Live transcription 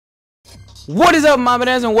What is up, my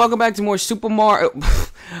meadows, and welcome back to more Super Mario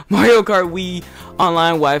Kart Wii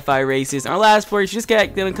online Wi-Fi races. Our last place just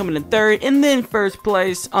got done coming in third, and then first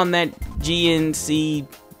place on that GNC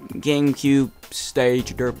GameCube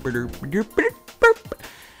stage.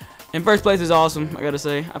 And first place is awesome, I gotta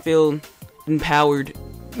say. I feel empowered.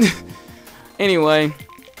 Anyway,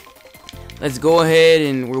 let's go ahead,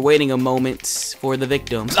 and we're waiting a moment for the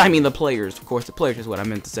victims. I mean the players, of course. The players is what I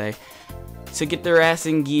meant to say. To get their ass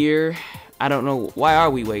in gear. I don't know, why are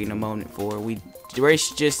we waiting a moment for? The race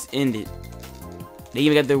just ended. They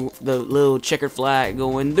even got the little checkered flag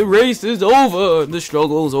going, the race is over, the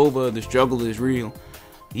struggle's over, the struggle is real.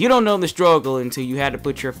 You don't know the struggle until you had to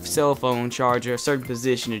put your cell phone charger a certain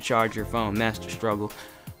position to charge your phone. That's the struggle.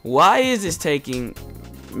 Why is this taking,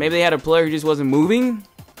 maybe they had a player who just wasn't moving?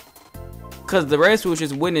 Because the rest was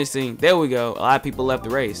just witnessing. There we go, a lot of people left the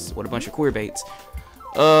race. What a bunch of queer baits.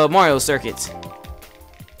 Mario circuits.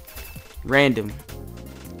 Random.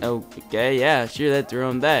 Okay, yeah, sure, that they're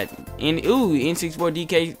on that. And ooh, N64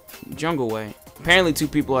 DK Jungle Way. Apparently 2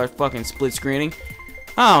 people are fucking split screening.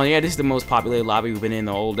 Oh yeah, this is the most populated lobby we've been in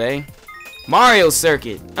the whole day. Mario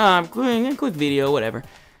circuit. Quick video, whatever.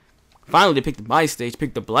 Finally they picked my stage,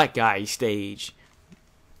 picked the black guy stage.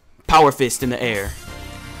 Power fist in the air.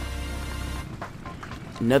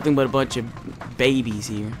 Nothing but a bunch of babies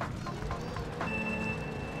here.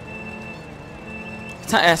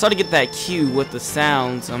 I started to get that cue with the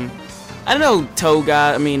sounds. I don't know,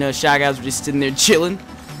 Shy Guys were just sitting there chilling.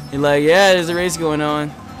 And like, yeah, there's a race going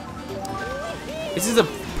on. This is a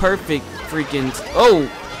perfect freaking, oh!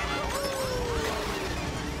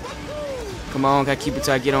 Come on, gotta keep it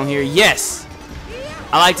till I get on here. Yes!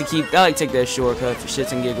 I like to take that shortcut for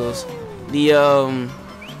shits and giggles.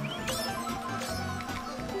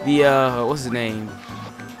 What's his name?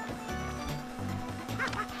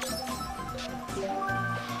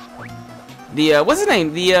 What's his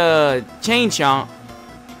name? The Chain Chomp.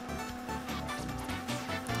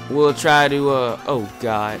 We'll try to, oh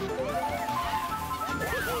god.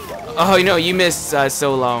 Oh, you know, you missed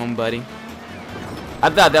so long, buddy. I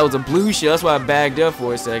thought that was a blue shell, that's why I bagged up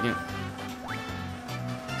for a second.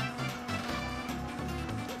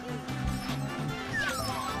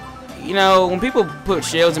 You know, when people put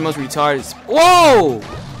shells in most retarded. Whoa!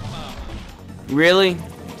 Really?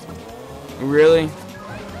 Really?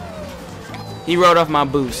 He rode off my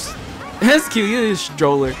boost. That's cute. He is a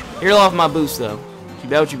stroller. He rode off my boost, though.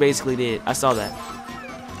 That's what you basically did. I saw that.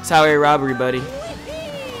 It's highway robbery, buddy.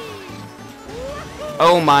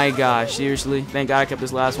 Oh my gosh. Seriously? Thank God I kept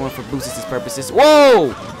this last one for boosters purposes.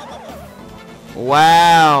 Whoa!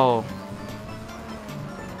 Wow.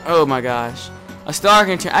 Oh my gosh. A star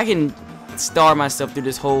can turn. I can star myself through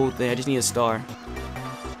this whole thing. I just need a star.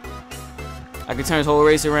 I can turn this whole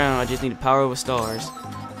race around. I just need the power of stars.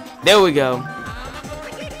 There we go.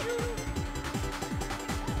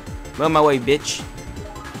 Move my way, bitch.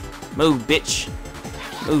 Move, bitch.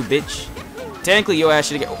 Move, bitch. Technically, your ass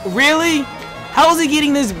should get. Really? How is he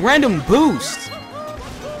getting this random boost?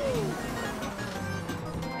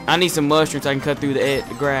 I need some mushrooms so I can cut through the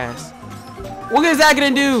grass. What is that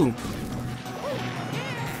gonna do?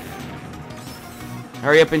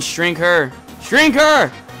 Hurry up and shrink her. Shrink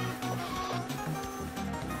her!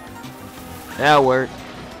 That'll work.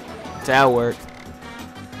 That'll work.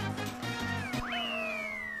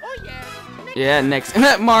 Oh yeah. Yeah, next.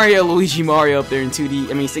 Luigi Mario up there in 2D.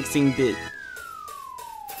 I mean 16-bit.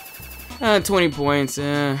 20 points.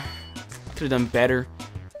 Could have done better.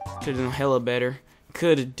 Could have done hella better.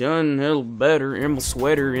 Could have done hella better in my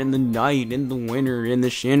sweater, in the night, in the winter, in the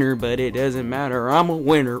shinner, but it doesn't matter. I'm a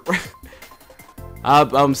winner.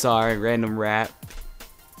 I'm sorry, random rap.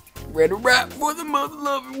 Random rap for the mother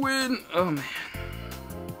loving win. Oh man.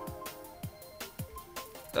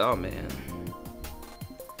 Oh man.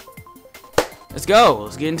 Let's go.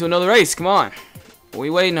 Let's get into another race. Come on. What are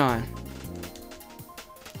we waiting on?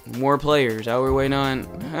 More players. How are we waiting on?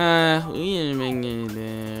 I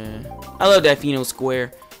love Delfino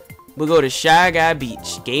Square. We'll go to Shy Guy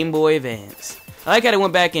Beach. Game Boy Advance. I like how they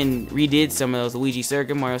went back and redid some of those Luigi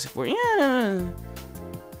Circuit, Mario 64. Yeah.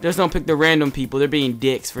 Just don't pick the random people. They're being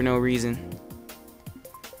dicks for no reason.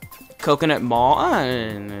 Coconut Mall.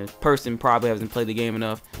 A person probably hasn't played the game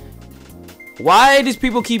enough. Why does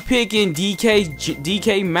people keep picking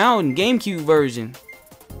DK Mountain GameCube version?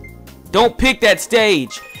 Don't pick that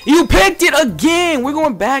stage. You picked it again. We're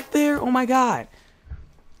going back there. Oh my god.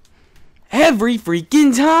 Every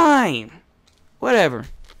freaking time. Whatever.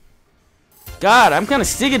 God, I'm kind of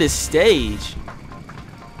sick of this stage.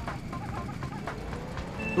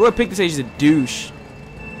 Whoever picked this stage is a douche.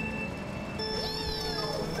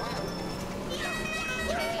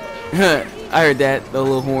 I heard that, the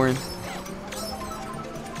little horn.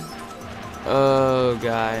 Oh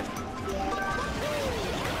god.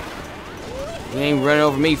 You ain't running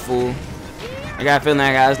over me, fool. I got a feeling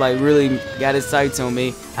that guy's like really got his sights on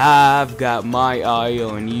me. I've got my eye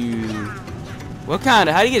on you. What kind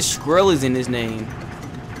of, how do you get Skrullies in his name?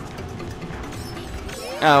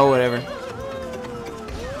 Oh, whatever.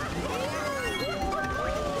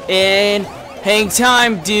 And hang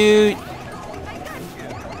time, dude.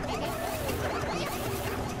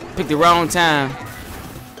 Picked the wrong time.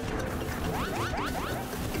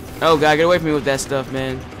 Oh god, get away from me with that stuff,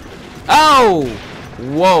 man. Oh!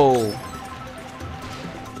 Whoa.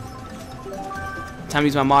 Time to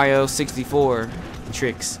use my Mario 64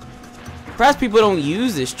 tricks. Perhaps people don't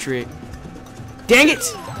use this trick. Dang it!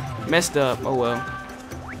 Messed up. Oh well.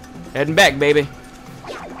 Heading back, baby.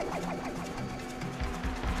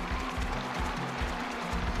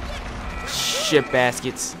 Shit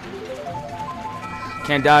baskets.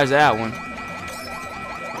 Can't dodge that one.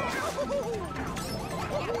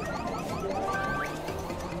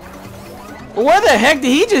 Where the heck did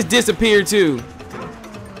he just disappear to?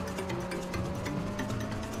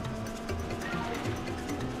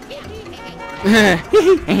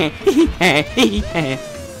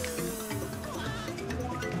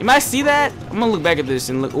 You might see that? I'm gonna look back at this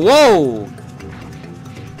and look. Whoa!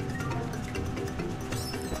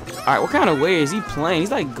 Alright, what kind of way is he playing?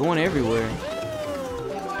 He's like going everywhere.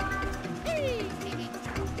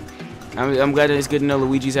 I'm glad that it's good to know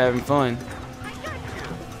Luigi's having fun.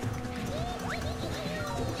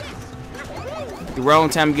 The wrong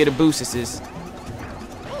time to get a boost assist.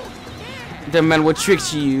 Doesn't matter what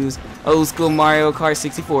tricks you use. Old school Mario Kart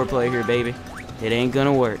 64 play here, baby. It ain't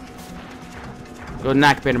gonna work. Well,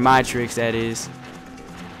 not compared to my tricks, that is.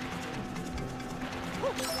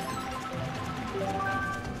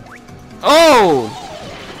 Oh!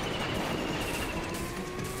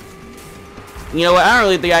 You know what? I don't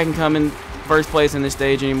really think I can come in first place in this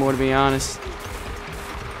stage anymore, to be honest.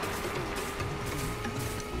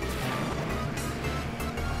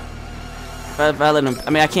 If I let him,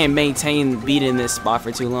 I mean, I can't maintain beating this spot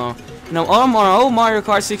for too long. You know, on old Mario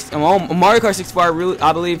Kart 6, Mario Kart 64,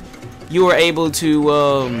 I believe you were able to,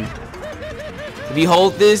 if you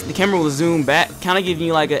hold this, the camera will zoom back, kind of giving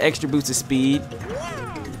you like an extra boost of speed.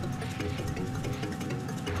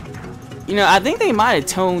 You know, I think they might have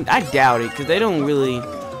toned. I doubt it, because they don't really.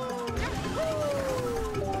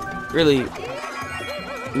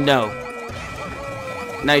 No.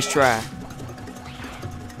 Nice try.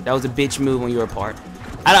 That was a bitch move on your part.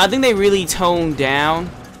 I think they really toned down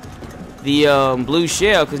the blue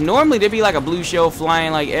shell, because normally there'd be like a blue shell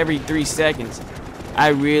flying like every 3 seconds. I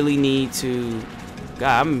really need to.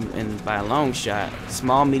 God, I'm in by a long shot.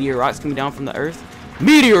 Small meteor rocks coming down from the earth.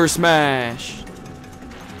 Meteor smash.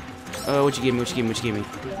 Oh, what you give me? What you give me? What you give me?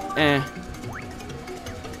 Eh.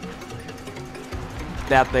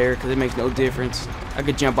 That there, because it makes no difference. I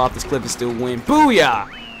could jump off this cliff and still win. Booyah!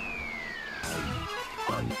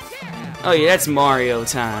 Oh yeah, that's Mario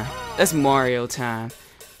time. That's Mario time.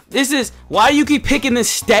 This is why you keep picking this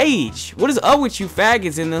stage. What is up with you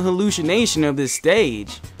faggots in the hallucination of this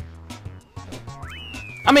stage?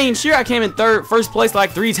 I mean, sure, I came in first place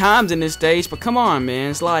like 3 times in this stage, but come on,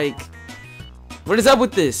 man. It's like, what is up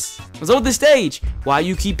with this? What's up with this stage? Why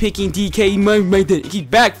you keep picking DK? Keep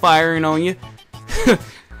backfiring on you.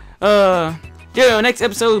 Next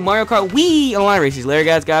episode of Mario Kart Wii online races. Later,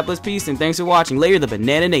 guys. God bless, peace, and thanks for watching. Later, the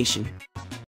Banana Nation.